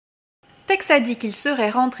Tex a dit qu'il serait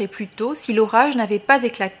rentré plus tôt si l'orage n'avait pas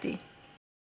éclaté.